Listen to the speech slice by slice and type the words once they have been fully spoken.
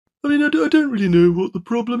I mean, I don't really know what the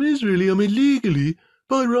problem is, really. I mean, legally,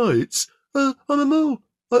 by rights, I'm a mole.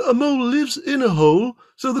 A mole lives in a hole,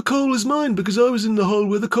 so the coal is mine because I was in the hole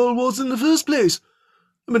where the coal was in the first place.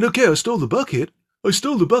 I mean, okay, I stole the bucket. I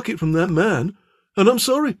stole the bucket from that man, and I'm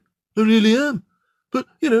sorry. I really am. But,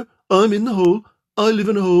 I'm in the hole. I live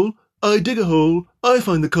in a hole. I dig a hole. I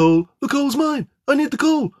find the coal. The coal's mine. I need the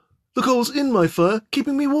coal. The coal's in my fire,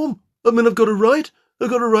 keeping me warm. I mean, I've got a right. I've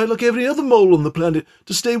got a right like every other mole on the planet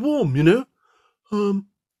to stay warm,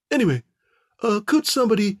 Anyway, could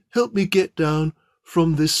somebody help me get down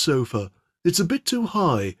from this sofa? It's a bit too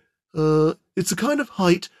high. It's the kind of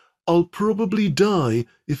height I'll probably die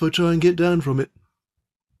if I try and get down from it.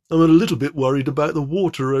 I'm a little bit worried about the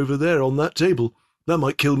water over there on that table. That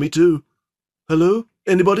might kill me too. Hello?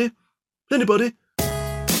 Anybody? Anybody?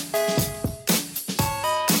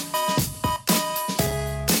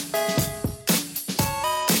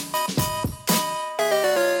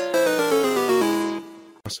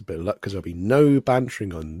 That's a bit of luck because there'll be no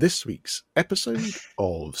bantering on this week's episode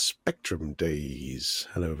of Spectrum Days.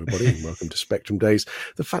 Hello, everybody, and welcome to Spectrum Days,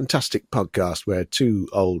 the fantastic podcast where two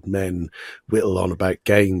old men whittle on about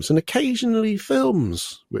games and occasionally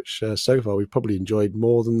films, which so far we've probably enjoyed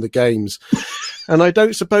more than the games. And I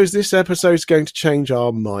don't suppose this episode is going to change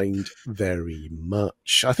our mind very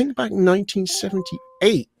much. I think back in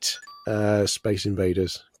 1978, Space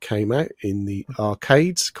Invaders came out in the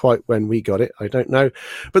arcades. Quite when we got it, I don't know.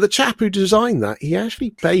 But the chap who designed that, he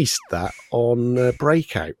actually based that on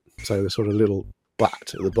Breakout. So the sort of little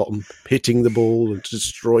bat at the bottom hitting the ball and to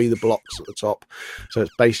destroy the blocks at the top. So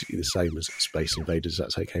it's basically the same as Space Invaders.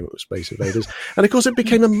 That's how it came up with Space Invaders. And of course it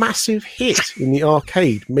became a massive hit in the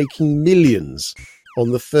arcade, making millions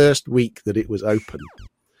on the first week that it was open.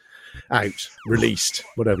 Out, released,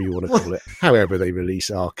 whatever you want to call it, however they release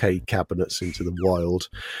arcade cabinets into the wild.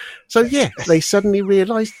 So yeah, they suddenly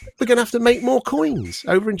realised we're going to have to make more coins.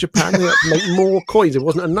 Over in Japan, they had to make more coins. There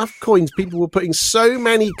wasn't enough coins. People were putting so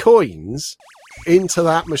many coins into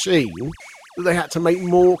that machine that they had to make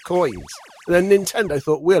more coins. And then Nintendo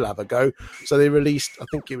thought, we'll have a go. So they released, I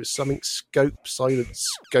think it was something Scope, Silent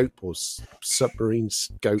Scope, or Submarine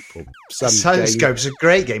Scope, or some Silent game. Scope's a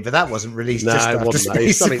great game, but that wasn't released just after it wasn't.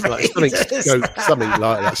 It's something like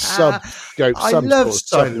that. Scope, some sort of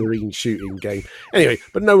submarine shooting game. Anyway,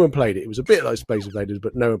 but no one played it. It was a bit like Space Invaders,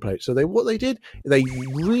 but no one played it. So what they did, they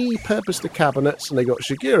repurposed the cabinets, and they got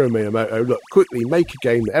Shigeru Miyamoto, look, quickly make a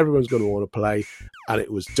game that everyone's going to want to play, and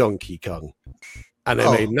it was Donkey Kong. And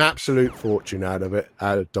they made an absolute fortune out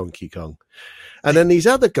of Donkey Kong. And then these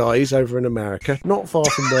other guys over in America, not far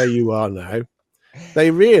from where you are now,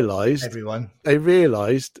 they realised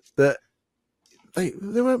that they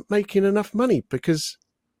weren't making enough money because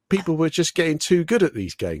people were just getting too good at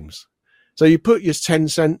these games. So you put your 10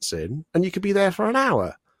 cents in and you could be there for an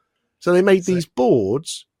hour. So they made these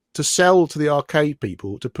boards to sell to the arcade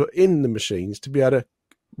people to put in the machines to be able to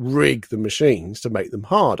rig the machines to make them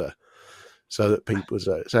harder. So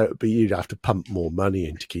that you'd have to pump more money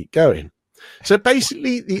in to keep going. So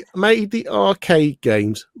basically, they made the arcade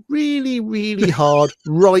games really, really hard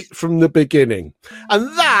right from the beginning. And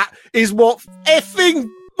that is what effing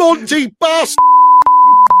Monty Bust.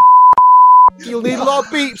 You'll need a lot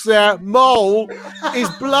of beeps there. Mole is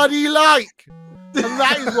bloody like. And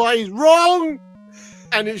that is why he's wrong.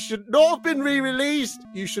 And it should not have been re-released.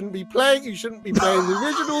 You shouldn't be playing the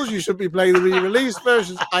originals. You shouldn't be playing the re-released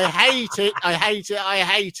versions. I hate it.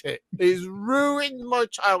 It's ruined my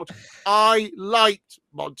childhood. I liked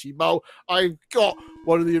Monty Mole. I've got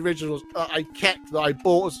one of the originals I kept that I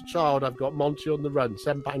bought as a child. I've got Monty on the Run,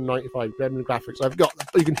 £7.95, Gremlin graphics. I've got,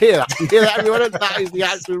 you can hear that. You hear that, everyone? That is the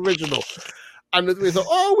actual original. And we thought,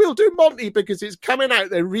 we'll do Monty because it's coming out.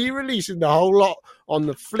 They're re-releasing the whole lot on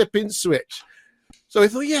the flipping Switch. So I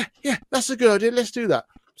thought, yeah, that's a good idea. Let's do that.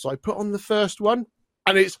 So I put on the first one,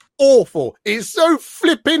 and it's awful. It's so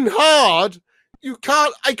flipping hard.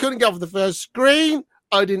 I couldn't get off the first screen.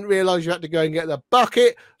 I didn't realise you had to go and get the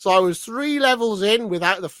bucket. So I was 3 levels in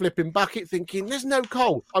without the flipping bucket, thinking, there's no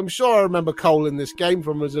coal. I'm sure I remember coal in this game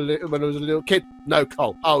from when I was a little kid. No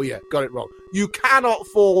coal. Oh, yeah, got it wrong. You cannot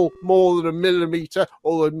fall more than a millimetre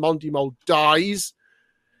or the Monty Mole dies.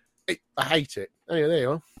 I hate it. Anyway, there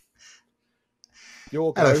you are.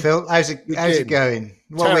 Hello, Phil. How's it going?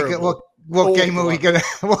 What game are we gonna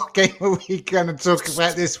talk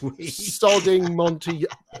about this week? Sodding Monty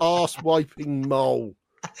arse wiping mole.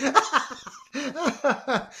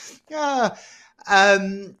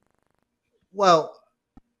 Well,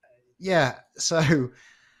 yeah. So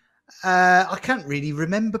I can't really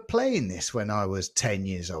remember playing this when I was 10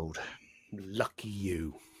 years old. Lucky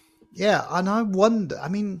you. Yeah, and I wonder. I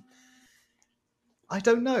mean, I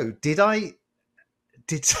don't know. Did I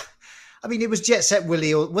mean, it was Jet Set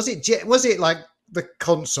Willy, or was it like the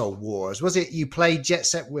console wars? Was it you played Jet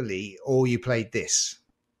Set Willy or you played this?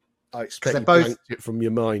 I expect you blanked it from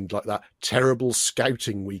your mind like that terrible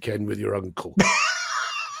scouting weekend with your uncle.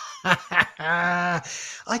 I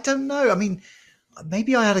don't know. I mean,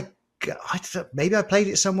 maybe maybe I played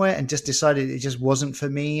it somewhere and just decided it just wasn't for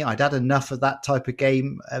me. I'd had enough of that type of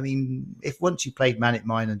game. I mean, if once you played Manic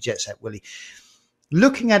Mine and Jet Set Willy,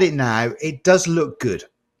 looking at it now, it does look good.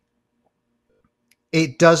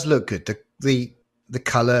 It does look good. The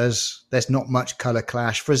colours, there's not much colour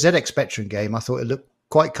clash. For a ZX Spectrum game, I thought it looked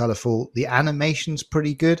quite colourful. The animation's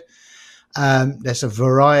pretty good. There's a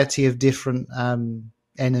variety of different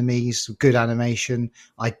enemies, good animation.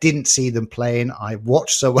 I didn't see them playing. I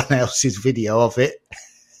watched someone else's video of it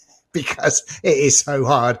because it is so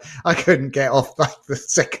hard. I couldn't get off like the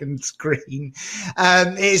second screen.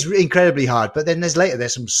 It is incredibly hard. But then there's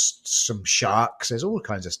some sharks. There's all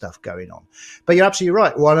kinds of stuff going on. But you're absolutely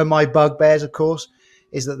right. One of my bugbears, of course,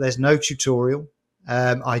 is that there's no tutorial.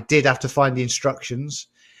 I did have to find the instructions.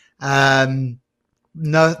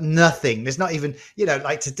 No, nothing. There's not even,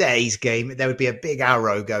 like today's game, there would be a big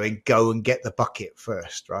arrow going, go and get the bucket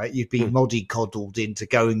first, right? You'd be mollycoddled in to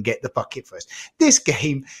go and get the bucket first. This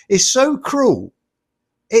game is so cruel.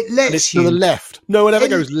 It lets you to the left. No one ever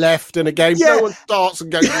goes left in a game. Yeah. No one starts and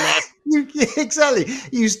goes left. Exactly.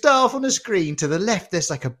 You start off on a screen to the left. There's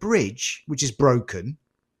like a bridge, which is broken.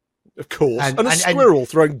 Of course. And a squirrel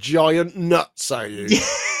throwing giant nuts at you.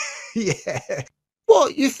 Yeah.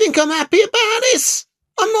 What, you think I'm happy about this?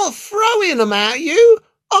 I'm not throwing them at you.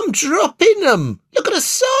 I'm dropping them. Look at the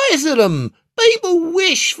size of them. People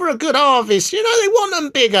wish for a good harvest. They want them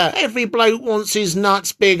bigger. Every bloke wants his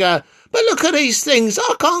nuts bigger. But look at these things.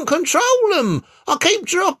 I can't control them. I keep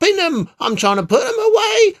dropping them. I'm trying to put them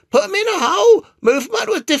away, put them in a hole, move them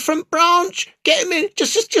to a different branch, get them in.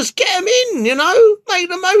 Just get them in, Make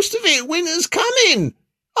the most of it. Winter's coming.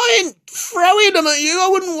 I ain't throwing them at you. I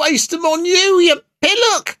wouldn't waste them on you, you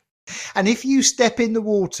pillock. And if you step in the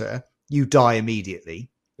water, you die immediately.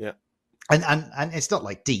 Yeah. And it's not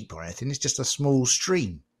like deep or anything. It's just a small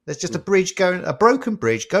stream. There's just a broken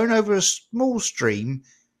bridge going over a small stream,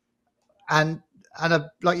 and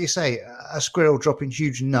like you say, a squirrel dropping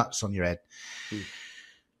huge nuts on your head.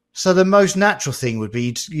 So the most natural thing would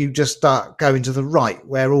be you just start going to the right,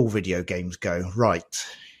 where all video games go, right.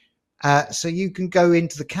 So you can go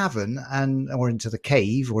into the cavern or into the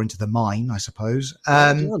cave or into the mine, I suppose.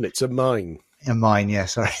 It's a mine. A mine, yeah.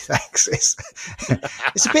 Sorry, thanks. It's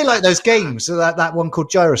a bit like those games. So that one called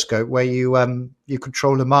Gyroscope, where you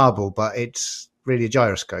control a marble, but it's really a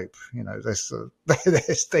gyroscope. They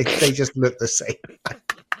just look the same.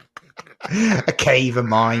 A cave, a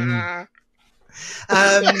mine.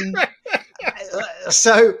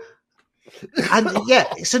 So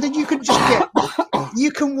then you can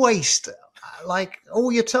you can waste like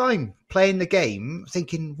all your time playing the game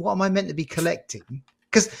thinking, what am I meant to be collecting?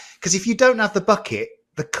 Because if you don't have the bucket,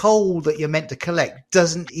 the coal that you're meant to collect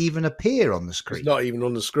doesn't even appear on the screen. It's not even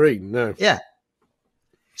on the screen, no. Yeah.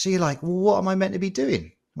 So you're like, well, what am I meant to be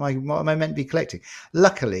doing? What am I meant to be collecting?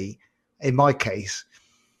 Luckily, in my case,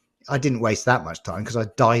 I didn't waste that much time because I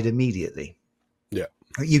died immediately. Yeah.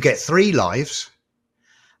 You get 3 lives.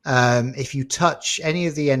 If you touch any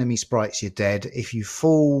of the enemy sprites, you're dead. If you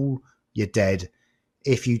fall, you're dead.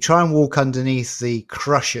 If you try and walk underneath the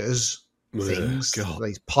crushers things,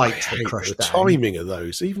 these pipes that crush the down. Timing of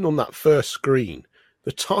those, even on that first screen,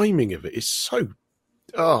 the timing of it is so.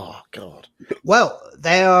 Oh God! Well,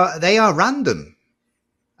 they are random.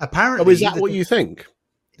 Apparently, is that what you think?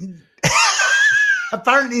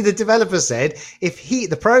 Apparently, the developer said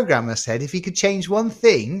the programmer said if he could change one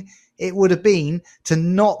thing, it would have been to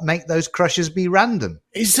not make those crushers be random.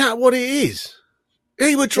 Is that what it is?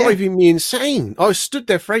 They were driving me insane. I stood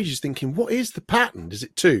there for ages thinking, what is the pattern? Is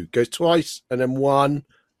it 2? Goes twice and then 1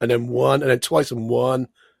 and then 1 and then twice and 1,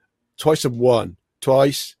 twice and 1,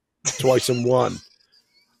 twice and 1.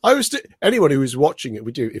 Anyone who is watching it,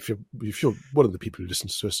 if you're one of the people who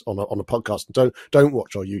listens to us on a podcast and don't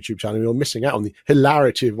watch our YouTube channel, you're missing out on the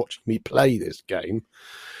hilarity of watching me play this game.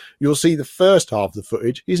 You'll see the first half of the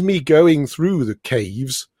footage is me going through the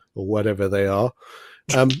caves or whatever they are.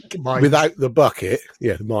 Without the bucket.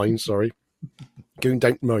 Yeah, mines, sorry. Going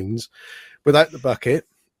down mines without the bucket.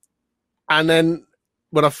 And then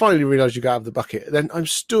when I finally realised you got to have the bucket, then I'm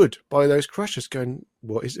stood by those crushers going,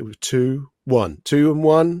 what is it? It was 2, 1, 2 and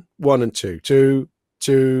 1, 1 and 2, 2,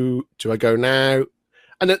 2. Do I go now?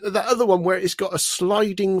 And the other one where it's got a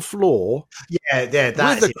sliding floor. Yeah,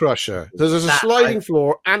 with a crusher. There's a sliding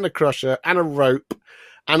floor and a crusher and a rope.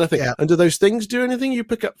 And I think, Yeah. and do those things do anything? You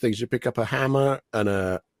pick up things. You pick up a hammer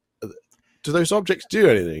and do those objects do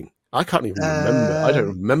anything? I can't even remember. I don't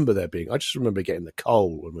remember there being. I just remember getting the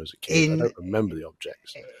coal when I was a kid. I don't remember the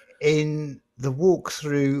objects. In the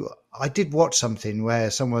walkthrough, I did watch something where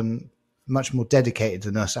someone much more dedicated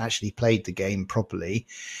than us actually played the game properly.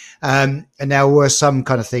 And there were some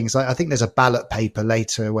kind of things. Like, I think there's a ballot paper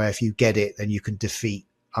later where if you get it, then you can defeat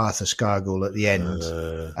Arthur Scargill at the end.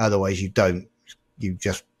 Otherwise, you don't. You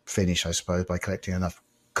just finish, I suppose, by collecting enough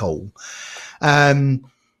coal. But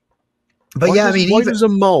why does a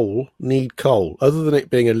mole need coal? Other than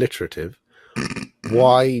it being alliterative,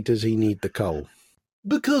 why does he need the coal?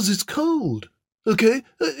 Because it's cold. Okay?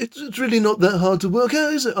 It's really not that hard to work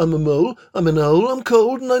out, is it? I'm a mole, I'm an owl, I'm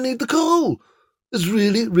cold, and I need the coal. It's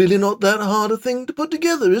really, really not that hard a thing to put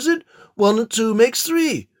together, is it? 1 and 2 makes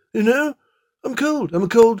 3, you know? I'm cold. I'm a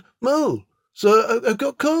cold mole. So I've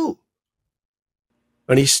got coal.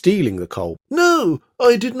 And he's stealing the coal. No,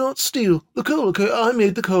 I did not steal the coal. Okay, I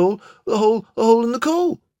made the coal, a hole in the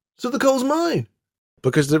coal. So the coal's mine.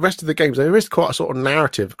 Because the rest of the games, there is quite a sort of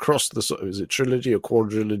narrative across the sort of, is it trilogy or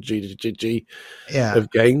quadrilogy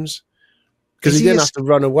of games? Because he then has to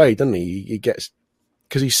run away, doesn't he? He gets,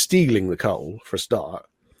 because he's stealing the coal for a start.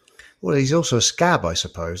 Well, he's also a scab, I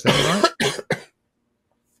suppose. Is that right?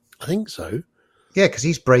 I think so. Yeah, because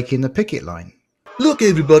he's breaking the picket line. Look,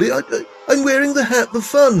 everybody, I'm wearing the hat for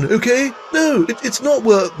fun, okay? No, it's not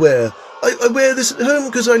work wear. I wear this at home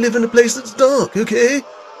because I live in a place that's dark, okay?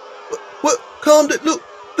 What? Calm down. Look,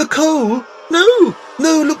 the coal. No,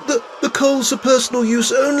 look, the coal's for personal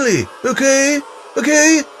use only, okay?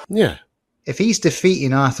 Okay? Yeah. If he's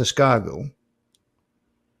defeating Arthur Scargill,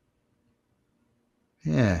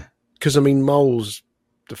 yeah. Because, I mean, moles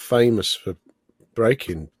are famous for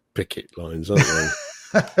breaking picket lines, aren't they?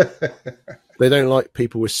 They don't like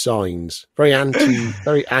people with signs. Very anti-sign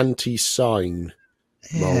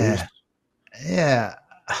moles. Yeah.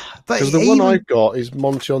 Because the one I've got is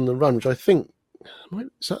Monty on the Run, which I think,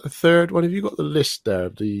 is that the third one? Have you got the list there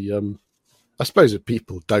of the, I suppose if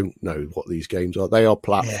people don't know what these games are, they are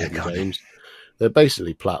platform games. They're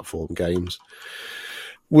basically platform games,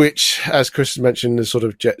 which, as Chris mentioned, is sort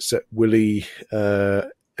of Jet Set Willy-esque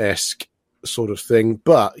sort of thing.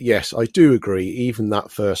 But yes, I do agree. Even that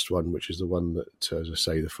first one, which is the one that, as I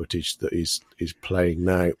say, the footage that is playing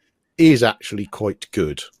now, is actually quite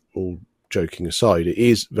good. All joking aside, it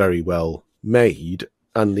is very well made,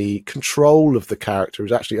 and the control of the character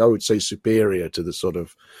is actually, I would say, superior to the sort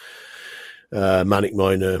of Manic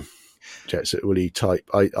Miner, Jet Set Willy type.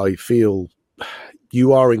 I feel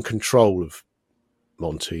you are in control of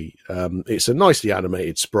Monty. It's a nicely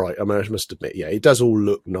animated sprite. I mean, I must admit, yeah, it does all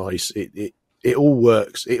look nice. It all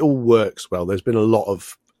works. It all works well. There's been a lot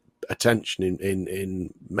of attention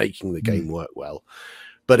in making the game work well.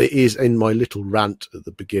 But it is, in my little rant at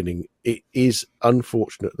the beginning, it is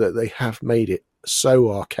unfortunate that they have made it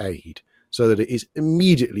so arcade so that it is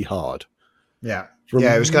immediately hard. Yeah.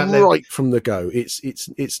 It was right from the go. It's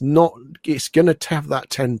going to have that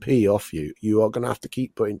 10p off you. You are going to have to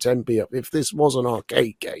keep putting 10p up. If this was an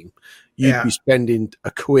arcade game, you'd be spending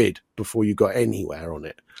 £1 before you got anywhere on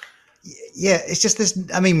it. Yeah, it's just this.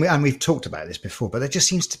 I mean, and we've talked about this before, but there just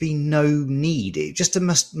seems to be no need. It just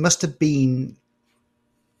must have been.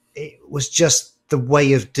 It was just the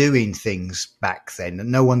way of doing things back then,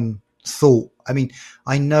 and no one thought. I mean,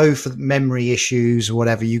 I know for memory issues or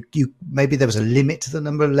whatever, you maybe there was a limit to the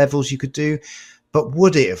number of levels you could do, but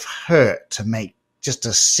would it have hurt to make just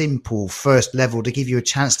a simple first level to give you a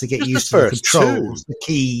chance to get used to the controls, the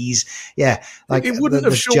keys? Yeah, like it wouldn't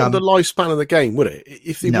have shortened the lifespan of the game, would it?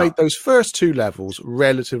 If they made those first 2 levels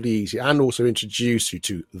relatively easy and also introduce you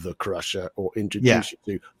to the Crusher or introduce you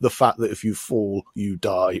to the fact that if you fall, you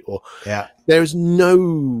die. Or there is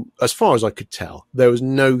no, as far as I could tell, there was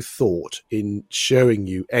no thought in showing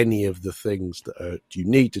you any of the things that you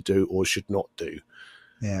need to do or should not do.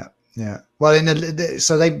 Yeah. Yeah. Well,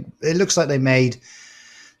 it looks like they made.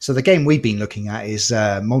 So the game we've been looking at is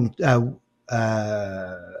Wanted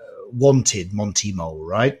Monty Mole,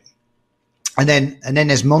 right? And then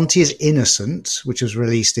there's Monty is Innocent, which was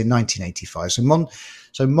released in 1985.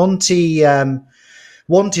 So Monty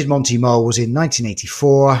Wanted Monty Mole was in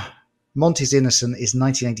 1984. Monty's Innocent is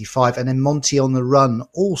 1985, and then Monty on the Run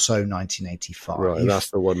also 1985. Right,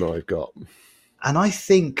 that's the one that I've got. And I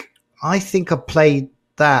think I played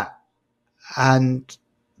that. And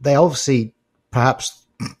they obviously, perhaps,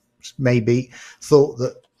 maybe thought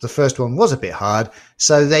that the first one was a bit hard,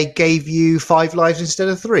 so they gave you 5 lives instead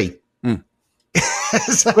of 3.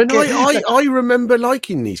 I remember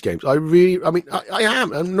liking these games.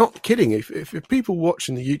 I'm not kidding. If people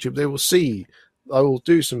watching the YouTube, they will see will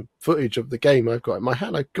do some footage of the game I've got in my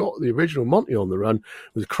hand. I've got the original Monty on the Run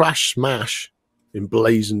with Crash Smash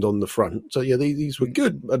emblazoned on the front. So yeah, these were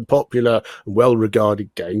good and popular and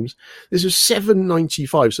well-regarded games. This was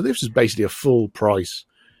 $7.95, so this was basically a full price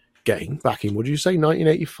game back in, what did you say,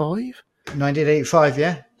 1985? 1985,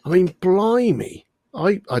 yeah. I mean, blimey.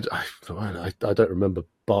 I don't remember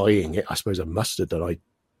buying it. I suppose I must have done. I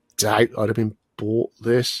doubt I'd have been bought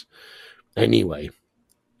this anyway.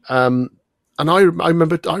 And I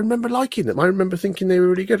remember liking them. I remember thinking they were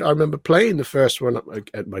really good. I remember playing the first one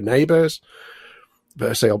at my neighbours.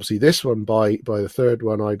 But I say, obviously, this one by the third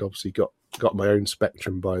one, I'd obviously got my own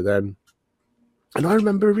Spectrum by then, and I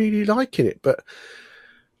remember really liking it. But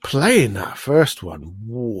playing that first one,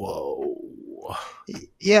 whoa!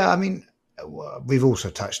 Yeah, I mean, we've also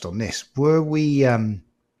touched on this. Were we that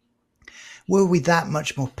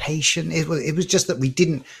much more patient? It was just that we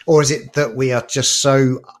didn't, or is it that we are just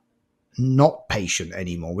so not patient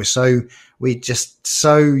anymore? We're just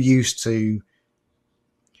so used to.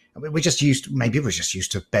 I mean, we're just used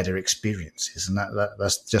to better experiences, and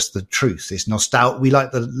that's just the truth. It's nostalgia. We like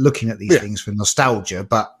looking at these things for nostalgia,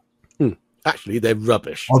 but actually, they're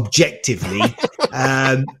rubbish. Objectively,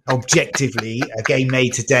 a game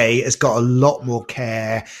made today has got a lot more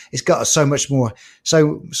care. It's got so much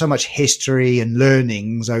history and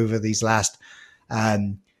learnings over these last,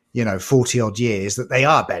 40 odd years that they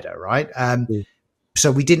are better, right? So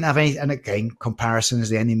we didn't have any, and again, comparison is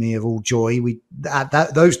the enemy of all joy.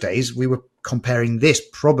 Those days we were comparing this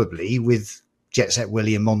probably with Jet Set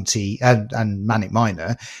Willy and Monty and Manic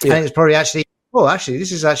Miner, and it's probably this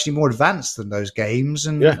is actually more advanced than those games,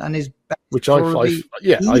 and is which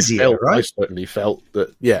easier, right? I certainly felt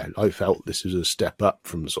that. Yeah, I felt this is a step up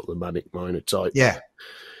from sort of the Manic Miner type. Yeah.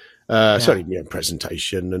 Certainly,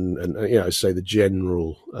 presentation and say the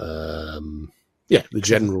general, the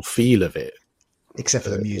general feel of it. Except for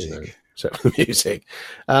the music.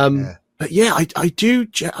 But yeah, I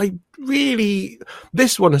really,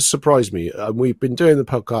 this one has surprised me. We've been doing the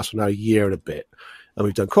podcast for now a year and a bit, and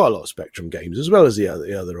we've done quite a lot of Spectrum games, as well as the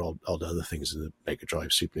other odd other things in the Mega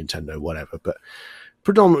Drive, Super Nintendo, whatever. But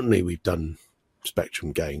predominantly we've done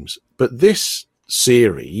Spectrum games. But this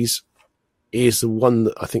series is the one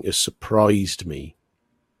that I think has surprised me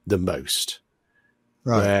the most.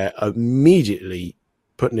 Right. Where immediately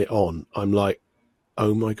putting it on, I'm like,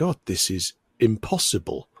 oh my God, this is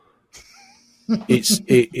impossible. This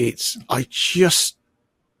is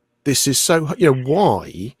so,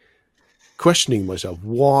 why? Questioning myself,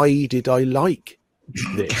 why did I like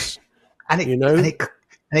this? And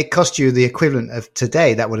it cost you the equivalent of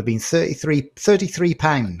today. That would have been 33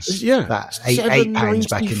 pounds. Yeah. That's £8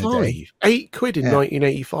 back in the day. £8 in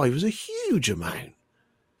 1985 was a huge amount.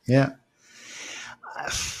 Yeah.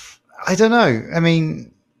 I don't know. I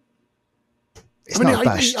mean,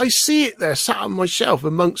 I see it there sat on my shelf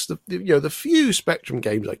amongst the few Spectrum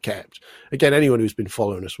games I kept. Again, anyone who's been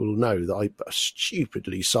following us will know that I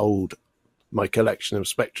stupidly sold my collection of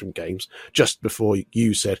Spectrum games just before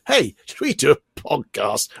you said, "Hey, should we do a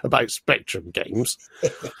podcast about Spectrum games?"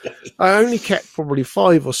 I only kept probably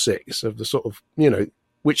 5 or 6 of the sort of,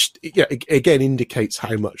 which again indicates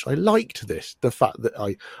how much I liked this. The fact that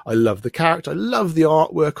I love the character, I love the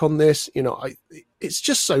artwork on this. It's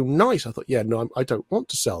just so nice. I thought, I don't want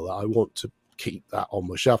to sell that. I want to keep that on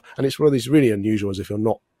my shelf. And it's one of these really unusual ones. If you're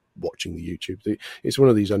not watching the YouTube, it's one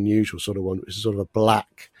of these unusual sort of ones. It's sort of a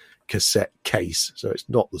black cassette case. So it's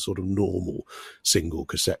not the sort of normal single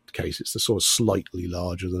cassette case. It's the sort of slightly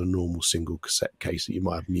larger than a normal single cassette case that you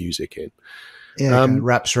might have music in. Yeah, it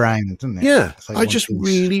wraps around, doesn't it? Yeah, I just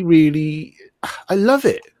really, really, I love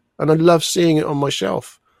it. And I love seeing it on my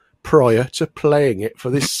shelf prior to playing it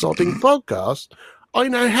for this sodding podcast. I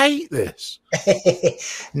now hate this.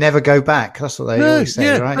 Never go back. That's what they always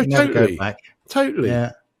say, right? No, never go back. Totally.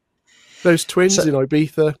 Yeah. Those twins in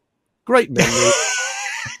Ibiza, great memory.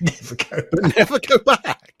 Never go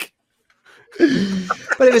back.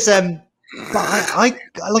 But it was, but I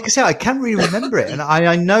like I said, I can't really remember it. And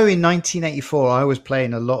I know in 1984, I was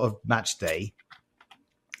playing a lot of Match Day.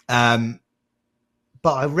 But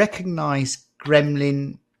I recognise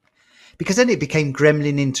Gremlin, because then it became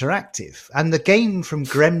Gremlin Interactive. And the game from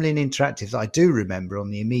Gremlin Interactive that I do remember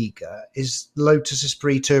on the Amiga is Lotus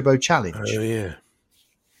Esprit Turbo Challenge. Oh, yeah.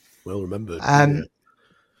 Well remembered.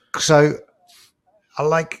 So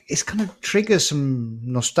it's kind of triggers some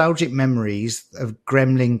nostalgic memories of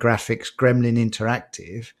Gremlin graphics, Gremlin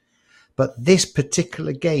Interactive. But this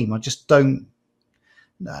particular game, I just don't.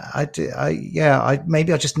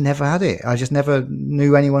 Maybe I just never had it. I just never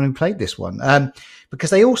knew anyone who played this one. Because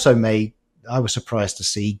they also made, I was surprised to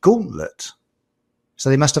see Gauntlet. So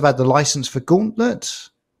they must have had the license for Gauntlet,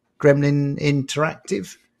 Gremlin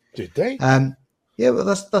Interactive. Did they? Yeah, well,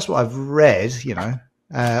 that's what I've read,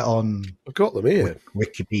 on I've got them here.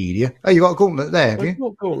 Wikipedia. Oh, you got a Gauntlet there, have you? I've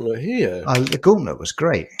got Gauntlet here. The Gauntlet was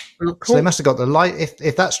great. So they must have got the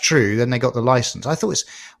if that's true, then they got the license. I thought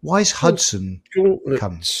why is Hudson Gauntlet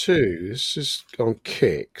come? 2? This is on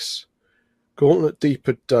Kicks. Gauntlet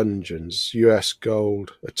Deeper Dungeons, US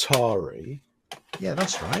Gold, Atari. Yeah,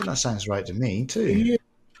 that's right. That sounds right to me too. Yeah.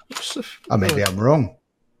 Maybe I'm wrong.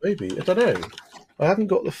 Maybe, I don't know. I haven't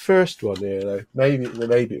got the first one here though. Maybe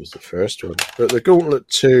it was the first one. But the Gauntlet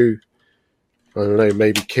 2, I don't know,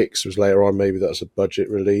 maybe Kicks was later on, maybe that's a budget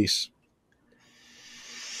release.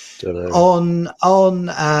 Don't know. On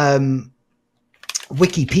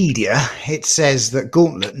Wikipedia, it says that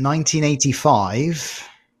Gauntlet 1985.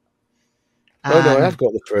 No, I have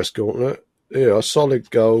got the first Gauntlet. Yeah, a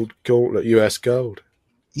solid gold Gauntlet, US Gold.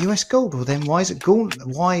 US Gold. Well, then why is it Gauntlet?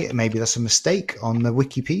 Why? Maybe that's a mistake on the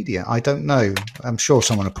Wikipedia. I don't know. I'm sure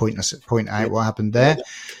someone will point out what happened there. The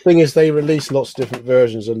thing is, they released lots of different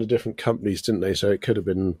versions under different companies, didn't they? So it could have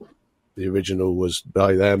been the original was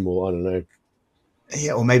by them, or I don't know.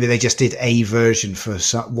 Yeah, or maybe they just did a version for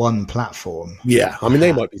one platform. Yeah, I mean,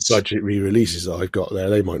 they might be budget re-releases that I've got there.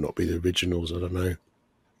 They might not be the originals. I don't know.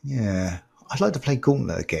 Yeah. I'd like to play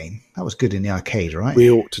Gauntlet again. That was good in the arcade, right?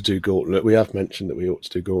 We ought to do Gauntlet. We have mentioned that we ought to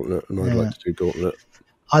do Gauntlet, and I'd like to do Gauntlet.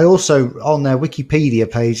 I also, on their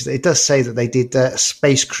Wikipedia page, it does say that they did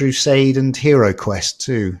Space Crusade and Hero Quest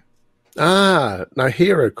too. Ah, now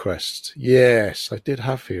Hero Quest. Yes, I did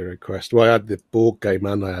have Hero Quest. Well, I had the board game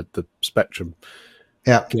and I had the Spectrum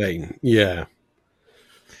game. Yeah.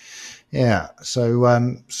 Yeah. So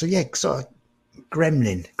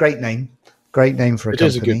Gremlin. Great name. Great name for a company. It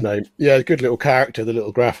is a good name. Yeah, a good little character, the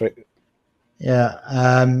little graphic. Yeah.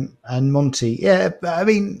 And Monty. Yeah, I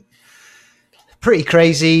mean, pretty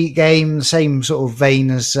crazy game, same sort of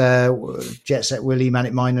vein as Jet Set Willy,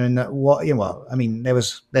 Manic Miner, and I mean,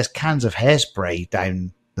 there's cans of hairspray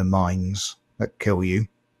down the mines that kill you.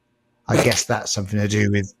 I guess that's something to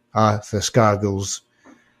do with Arthur Scargill's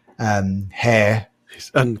hair.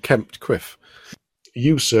 His unkempt quiff.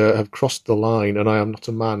 You, sir, have crossed the line, and I am not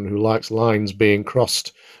a man who likes lines being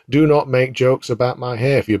crossed. Do not make jokes about my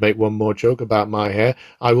hair. If you make one more joke about my hair,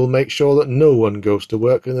 I will make sure that no one goes to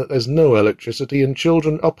work and that there's no electricity, and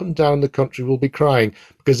children up and down the country will be crying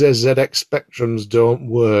because their ZX Spectrums don't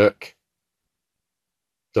work.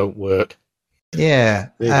 Don't work. Yeah.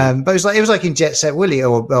 But it was like in Jet Set Willy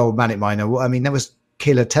or Manic Miner. I mean, there was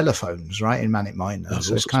killer telephones, right, in Manic Miner.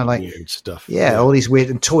 So it's kind of like weird stuff. Yeah, all these weird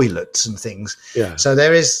and toilets and things. Yeah. So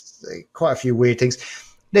there is quite a few weird things.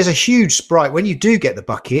 There's a huge sprite when you do get the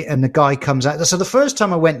bucket and the guy comes out. So the first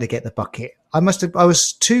time I went to get the bucket, I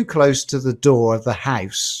was too close to the door of the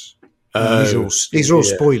house. These are all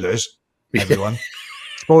spoilers, everyone.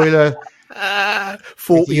 Spoiler.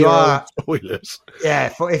 40-year-old spoilers.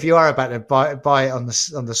 Yeah, if you are about to buy it on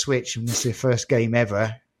the Switch and this is your first game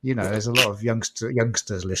ever, there's a lot of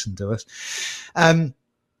youngsters listen to us. I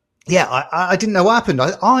didn't know what happened.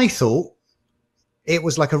 I thought it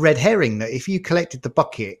was like a red herring that if you collected the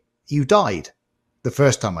bucket, you died the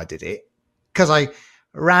first time I did it. Because I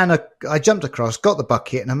jumped across, got the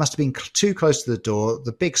bucket, and I must have been too close to the door.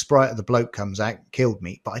 The big sprite of the bloke comes out, killed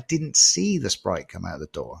me, but I didn't see the sprite come out of the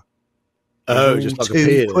door. Oh, just like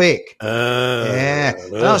too quick. Yeah.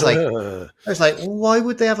 And I was like, why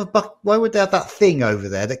would they have why would they have that thing over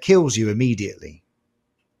there that kills you immediately?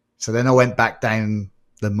 So then I went back down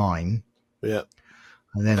the mine. Yeah.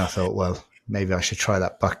 And then I thought, well, maybe I should try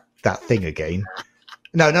that thing again.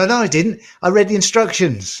 No, I didn't. I read the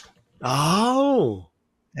instructions. Oh.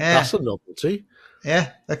 Yeah. That's a novelty.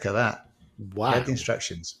 Yeah, look at that. Wow. I read the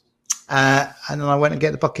instructions. And then I went and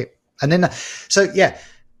get the bucket. And then,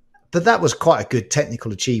 but that was quite a good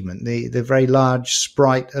technical achievement. The very large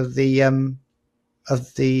sprite of the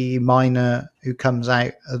miner who comes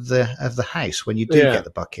out of the house when you do get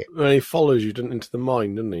the bucket. Well, he follows you into the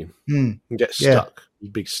mine, doesn't he? Mm. And gets stuck. Yeah.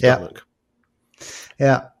 Big stomach.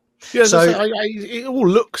 Yeah. Yeah. So it all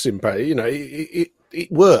looks impressive. It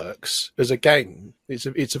works as a game.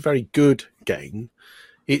 It's a very good game.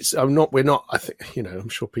 We're not. I think I'm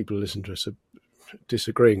sure people listen to us are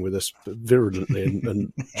disagreeing with us virulently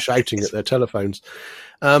and shouting at their telephones.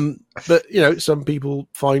 But some people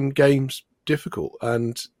find games difficult,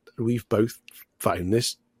 and we've both found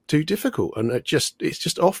this too difficult, and it's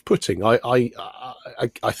just off-putting. I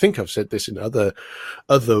think I've said this in other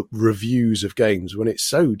reviews of games. When it's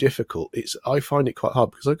so difficult, I find it quite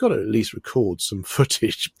hard because I've got to at least record some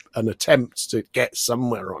footage and attempts to get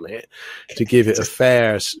somewhere on it to give it a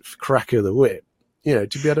fair crack of the whip. to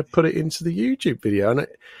be able to put it into the YouTube video. And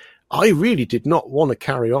I really did not want to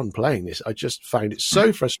carry on playing this. I just found it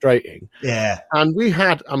so frustrating. Yeah. And we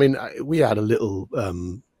had a little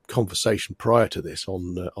conversation prior to this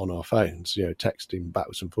on our phones, texting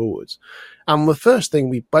backwards and forwards. And the first thing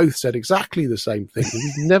we both said exactly the same thing.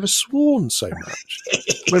 We've never sworn so much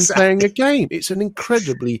when playing a game. It's an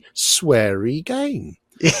incredibly sweary game.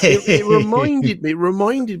 It reminded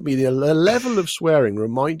me, the level of swearing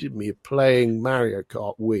reminded me of playing Mario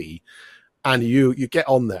Kart Wii, and you get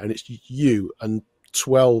on there and it's you and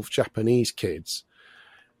 12 Japanese kids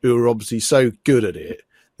who are obviously so good at it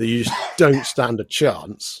that you just don't stand a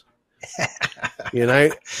chance,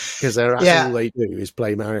 because that's all they do is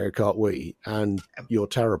play Mario Kart Wii, and you're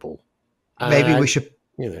terrible. Maybe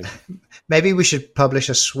we should publish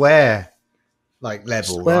a swear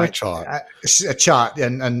level, swear right? chart. A chart,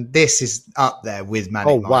 and this is up there with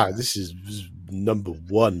Manic Miner. Wow, this is number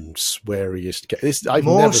one sweariest game. I've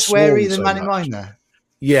more never sweary than so Manic much. Miner.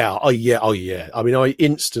 Yeah, oh yeah. I mean, I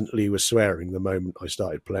instantly was swearing the moment I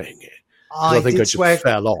started playing it. I think I just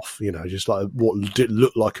fell off, just like what did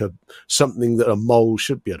look like something that a mole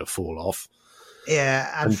should be able to fall off.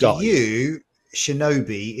 Yeah, and for die. You,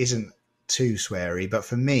 Shinobi isn't too sweary, but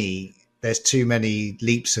for me, there's too many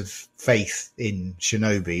leaps of faith in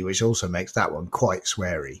Shinobi, which also makes that one quite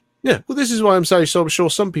sweary. Yeah, well, this is why I'm so sure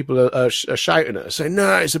some people are shouting at us, saying,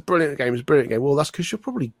 no, it's a brilliant game. Well, that's because you're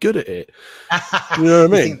probably good at it. You know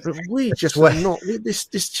what I mean? But we just not. This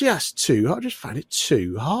just too hard. I just found it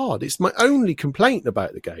too hard. It's my only complaint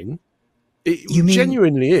about the game. It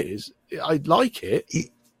genuinely is. I like it.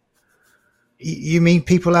 You mean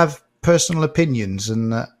people have personal opinions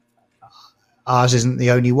and ours isn't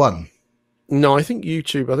the only one? No, I think the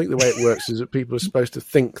way it works is that people are supposed to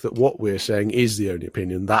think that what we're saying is the only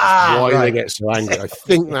opinion. That's why they get so angry. I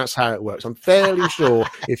think that's how it works. I'm fairly sure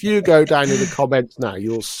if you go down in the comments now,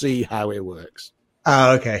 you'll see how it works.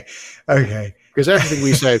 Oh, okay. Because everything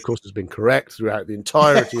we say, of course, has been correct throughout the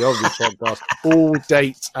entirety of this podcast. All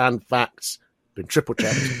dates and facts have been triple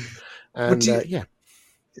checked. And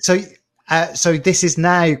So this is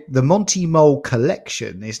now the Monty Mole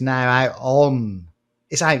collection is now out on.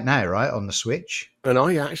 It's out now, right, on the Switch. And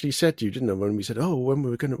I actually said to you, didn't I, when we said, when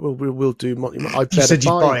we're going to, we'll do Monty Mole. I better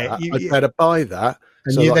buy that. I better buy that.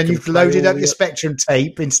 And then you've loaded up your Spectrum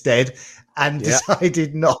tape instead and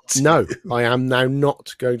decided not to. No, I am now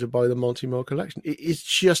not going to buy the Monty Mole collection. It is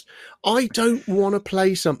just, I don't want to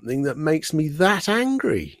play something that makes me that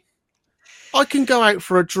angry. I can go out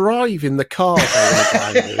for a drive in the car if I want to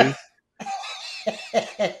get angry.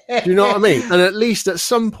 Do you know what I mean? And at least at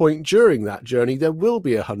some point during that journey, there will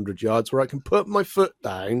be 100 yards where I can put my foot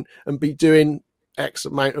down and be doing X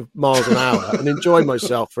amount of miles an hour and enjoy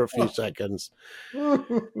myself for a few seconds.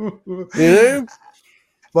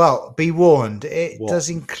 Well, be warned.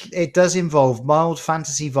 It does involve mild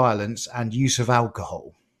fantasy violence and use of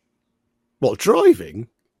alcohol. What, driving?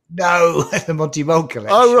 No, the Monty Mole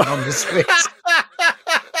collection on the Switch.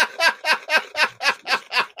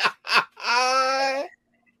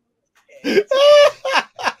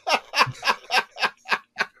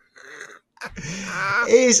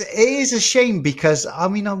 It is a shame because I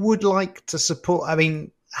would like to support.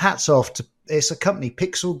 Hats off to it's a company,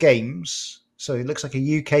 Pixel Games. So it looks like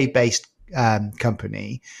a UK based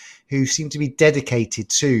company who seem to be dedicated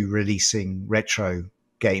to releasing retro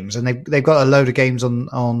games, and they've got a load of games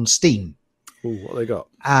on Steam. Ooh, what have they got?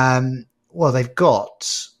 Well, they've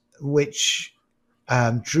got, which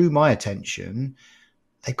drew my attention.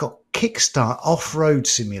 They've got Kickstart Off-Road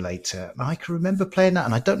Simulator. And I can remember playing that,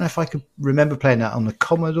 and I don't know if I could remember playing that on the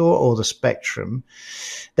Commodore or the Spectrum.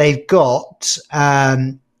 They've got,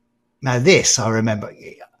 now this I remember.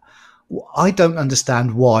 I don't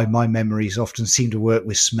understand why my memories often seem to work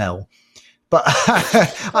with smell. But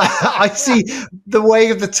I see the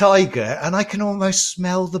Way of the Tiger, and I can almost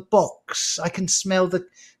smell the box. I can smell the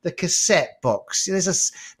cassette box. There's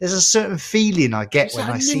a certain feeling I get when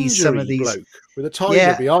I see some of these bloke with a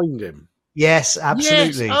tiger behind him. Yes,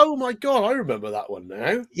 absolutely. Yes. Oh my god, I remember that one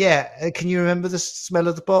now. Yeah, can you remember the smell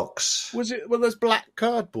of the box? Was it one of those black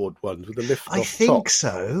cardboard ones with the lift? I think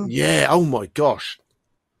so. Yeah. Oh my gosh.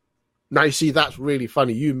 Now, you see, that's really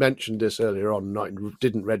funny. You mentioned this earlier on, and I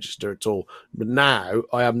didn't register at all. But now,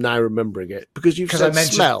 I am now remembering it. Because you've said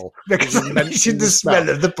smell. Because I mentioned the smell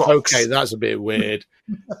of the box. Okay, that's a bit weird.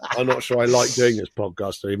 I'm not sure I like doing this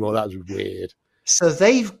podcast anymore. That's weird. So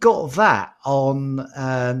they've got that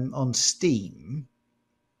on Steam.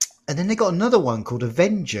 And then they got another one called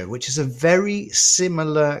Avenger, which is a very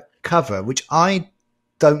similar cover, which I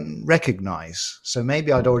don't recognize. So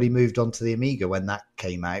maybe I'd already moved on to the Amiga when that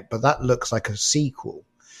came out, but that looks like a sequel.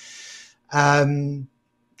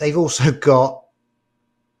 They've also got,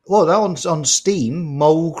 well, they're on Steam,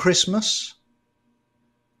 Mole Christmas.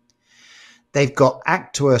 They've got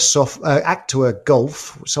Actua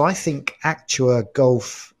Golf. So I think Actua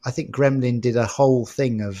Golf, I think Gremlin did a whole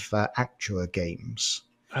thing of Actua games.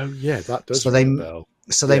 Oh, yeah, that does So ring a bell.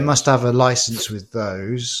 So they must have a license with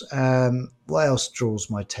those. What else draws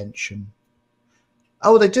my attention?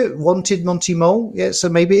 Oh, they do. Wanted Monty Mole. Yeah, so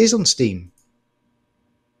maybe it is on Steam.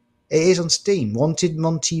 It is on Steam. Wanted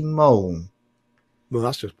Monty Mole. Well,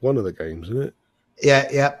 that's just one of the games, isn't it?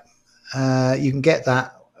 Yeah. You can get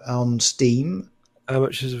that on Steam. How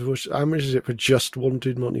much is it for just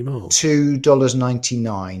Wanted Monty Mole?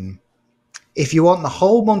 $2.99. If you want the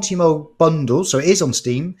whole Monty Mole bundle, so it is on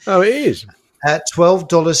Steam. Oh, it is. At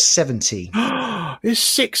 $12.70.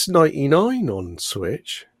 It's $6.99 on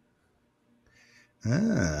Switch.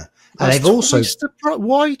 And That's they've also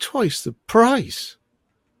why twice the price?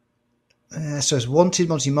 So it's Wanted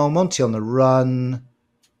Monty Mole, Monty on the Run.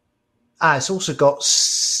 It's also got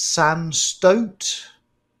Sam Stoat.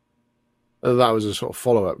 That was a sort of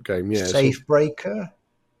follow-up game, yeah. Safe Breaker.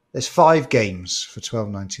 There's 5 games for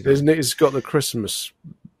 $12.99. Isn't it? It's got the Christmas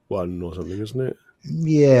one or something, isn't it?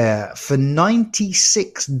 Yeah, for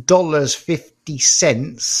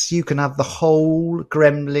 $96.50, you can have the whole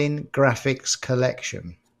Gremlin graphics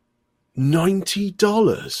collection.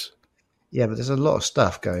 $90? Yeah, but there's a lot of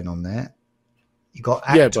stuff going on there. You got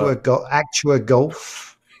Actua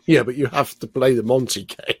Golf. Yeah, but you have to play the Monty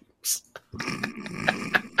games.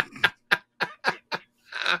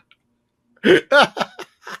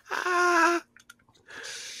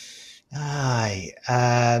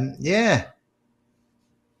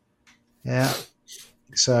 Yeah.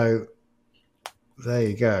 So there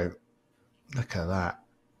you go. Look at that.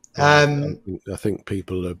 I think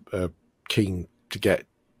people are keen to get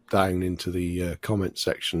down into the comment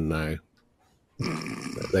section now.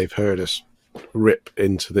 They've heard us rip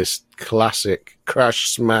into this classic crash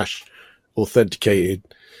smash authenticated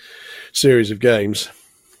series of games,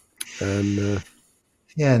 and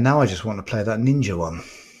now I just want to play that ninja one.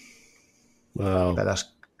 Wow, I bet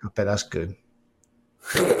that's good.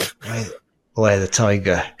 Where the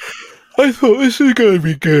tiger? I thought this was going to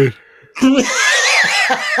be good.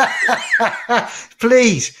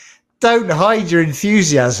 Please don't hide your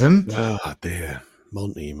enthusiasm. Oh dear,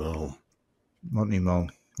 Monty Mole. Monty Mole.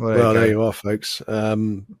 Well, there you are, folks.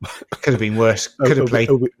 Could have been worse. Could have played.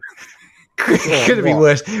 Could have been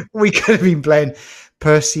worse. We could have been playing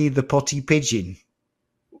Percy the Potty Pigeon.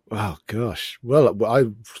 Oh gosh. Well, I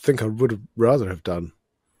think I would have rather have done.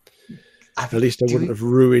 At least I wouldn't have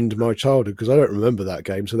ruined my childhood, because I don't remember that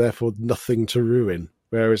game, so therefore nothing to ruin.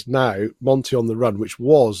 Whereas now, Monty on the Run, which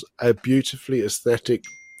was a beautifully aesthetic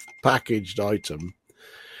packaged item,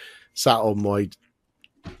 sat on my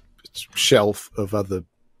shelf of other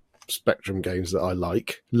Spectrum games that I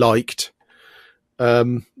liked.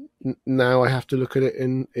 Now I have to look at it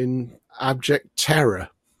in abject terror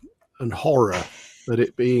and horror at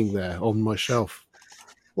it being there on my shelf.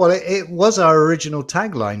 Well, it was our original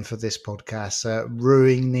tagline for this podcast,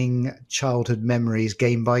 ruining childhood memories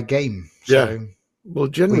game by game. So yeah. Well,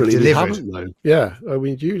 generally we haven't, though. Yeah. I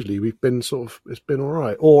mean, usually we've been it's been all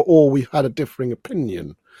right. Or we've had a differing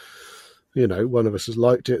opinion. You know, one of us has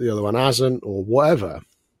liked it, the other one hasn't, or whatever.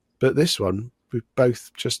 But this one, we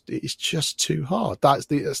both it's just too hard. That's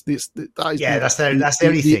the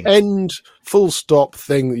only thing. The end, full stop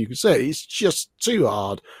thing that you could say. It's just too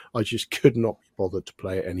hard. I just could not be bothered to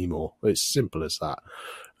play it anymore. It's simple as that.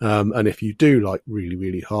 And if you do like really,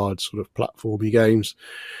 really hard sort of platformy games,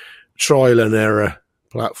 trial and error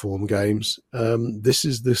platform games, this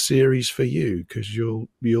is the series for you, because you'll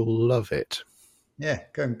love it. Yeah,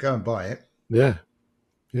 go and buy it. Yeah.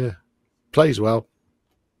 Plays well.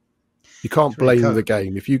 You can't blame the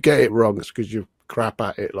game. If you get it wrong, it's because you're crap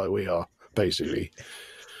at it like we are, basically.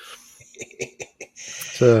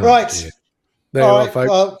 So, right. Yeah. There you are,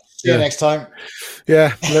 folks. Well, see you next time.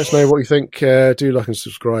 Yeah, let us know what you think. Do like and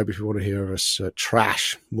subscribe if you want to hear us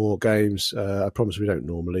trash more games. I promise we don't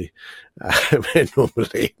normally. We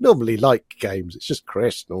normally like games. It's just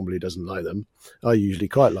Chris normally doesn't like them. I usually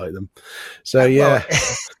quite like them. So, yeah.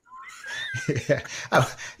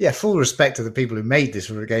 Full respect to the people who made this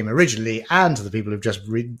game originally, and to the people who've just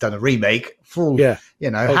done a remake.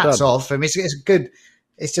 Hats off. I mean, it's good.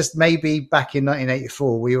 It's just maybe back in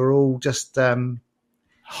 1984 we were all just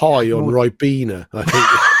high on Ribena. I think.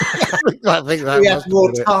 I think that we had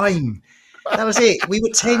more time. That was it. We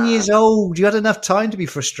were 10 years old. You had enough time to be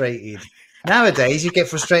frustrated. Nowadays, you get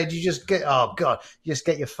frustrated. You just get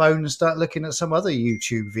your phone and start looking at some other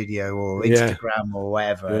YouTube video or Instagram or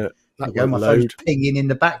whatever. There That you go. won't My phone's load. pinging in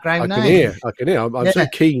the background I now. can hear. I'm so Yeah.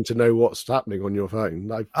 keen to know what's happening on your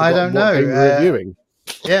phone. I don't know. What game we're reviewing.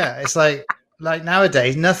 Yeah, it's like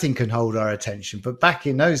nowadays nothing can hold our attention, but back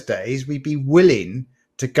in those days we'd be willing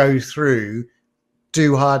to go through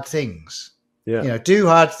do hard things. Yeah. Do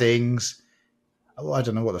hard things. Oh, I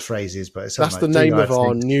don't know what the phrase is, but it's That's something the like, name of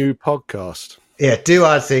our things. new podcast. Yeah, do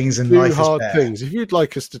hard things and Do life hard is better. things. If you'd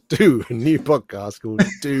like us to do a new podcast called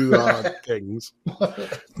Do Hard Things,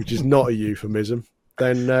 which is not a euphemism,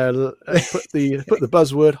 then put the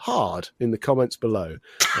buzzword hard in the comments below,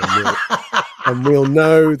 and we'll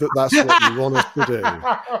know that that's what you want us to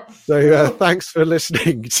do. So thanks for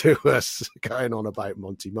listening to us going on about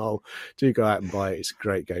Monty Mole. Do go out and buy it. It's a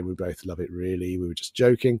great game. We both love it, really. We were just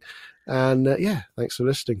joking. And thanks for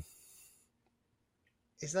listening.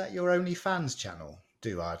 Is that your OnlyFans channel?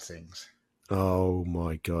 Do hard things. Oh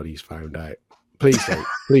my God, he's found out. Please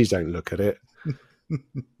don't look at it.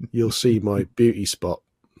 You'll see my beauty spot.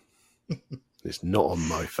 It's not on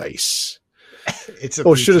my face.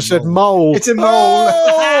 Or should have said mole. It's a mole.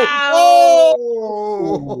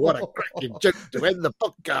 Oh, what a cracking joke to end the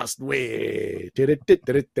podcast with.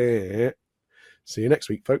 See you next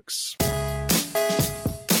week, folks.